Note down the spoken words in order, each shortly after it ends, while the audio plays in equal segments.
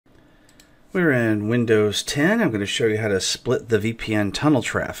We're in Windows 10. I'm going to show you how to split the VPN tunnel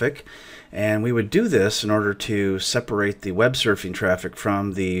traffic. And we would do this in order to separate the web surfing traffic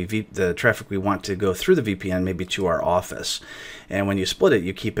from the traffic we want to go through the VPN, maybe to our office. And when you split it,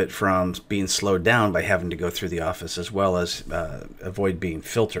 you keep it from being slowed down by having to go through the office, as well as avoid being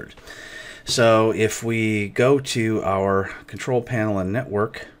filtered. So if we go to our control panel and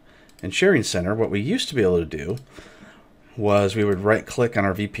network and sharing center, what we used to be able to do was we would right-click on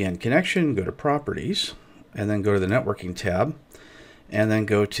our VPN connection, go to Properties, and then go to the Networking tab, and then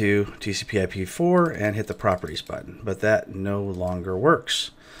go to TCP/IP4 and hit the Properties button. But that no longer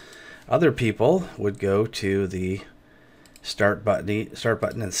works. Other people would go to the Start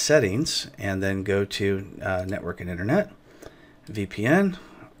button and Settings, and then go to Network and Internet, VPN,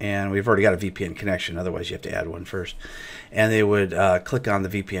 and we've already got a VPN connection, otherwise you have to add one first. And they would click on the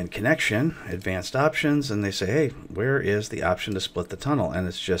VPN connection, Advanced Options, and they say, hey, where is the option to split the tunnel? And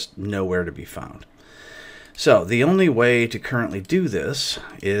it's just nowhere to be found. So the only way to currently do this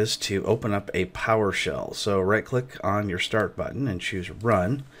is to open up a PowerShell. So right click on your Start button and choose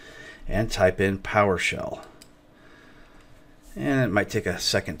Run, and type in PowerShell. And it might take a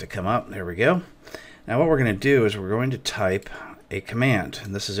second to come up. There we go. Now what we're going to do is we're going to type a command,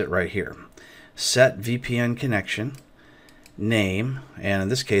 and this is it right here. Set VPN connection name, and in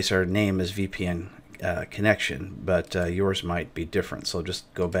this case our name is VPN connection, but yours might be different. So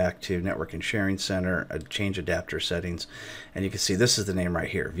just go back to Network and Sharing Center, change adapter settings, and you can see this is the name right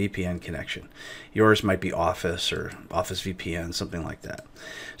here, VPN connection. Yours might be Office or Office VPN, something like that.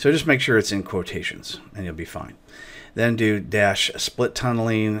 So just make sure it's in quotations and you'll be fine. Then do --split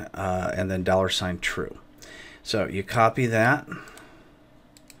tunneling and then $true. So you copy that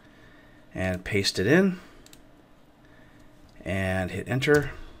and paste it in and hit enter,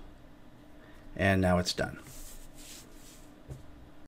 and now it's done.